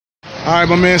All right,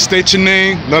 my man, state your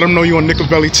name. Let them know you on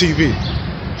Nicovelli TV.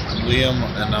 I'm Liam,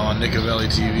 and I'm on Nicovelli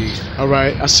TV. All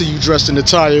right, I see you dressed in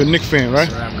attire, Knick fan, right?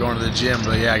 Sorry, I'm going to the gym,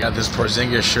 but yeah, I got this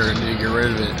Porzingis shirt. I need to get rid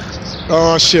of it.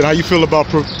 Oh, shit. How you feel about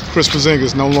Kris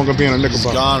Porzingis no longer being a Knickerbocker?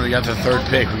 He's gone. We got the third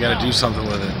pick. We got to do something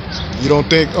with it. You don't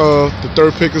think the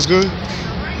third pick is good?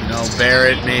 You know,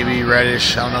 Barrett, maybe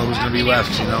Reddish. I don't know who's going to be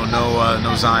left. You know,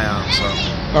 no Zion. So.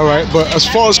 All right, but as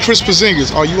far as Kris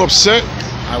Porzingis, are you upset?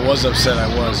 I was upset.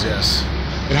 I was, yes.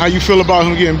 And how you feel about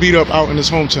him getting beat up out in his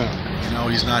hometown? You know,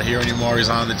 he's not here anymore. He's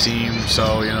on the team,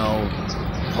 so you know,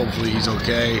 hopefully he's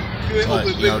okay.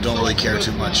 But you know, don't really care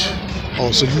too much.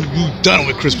 Oh, so you done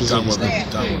with Kris Porzingis? Done with him.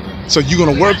 Done with him. So you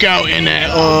gonna work out in that?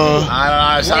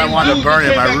 I said I wanted to burn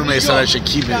it. My roommate said I should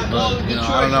keep it, but you know,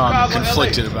 I don't know. I'm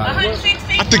conflicted about it.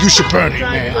 I think you should burn it,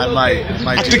 man. I might.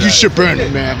 I think you should burn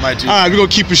it, man. I might do. All right, we're gonna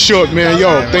keep it short, man.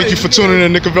 Yo, thank you for tuning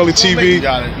in to Nicovelli TV. You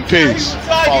got it. Peace.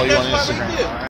 Follow you on Instagram.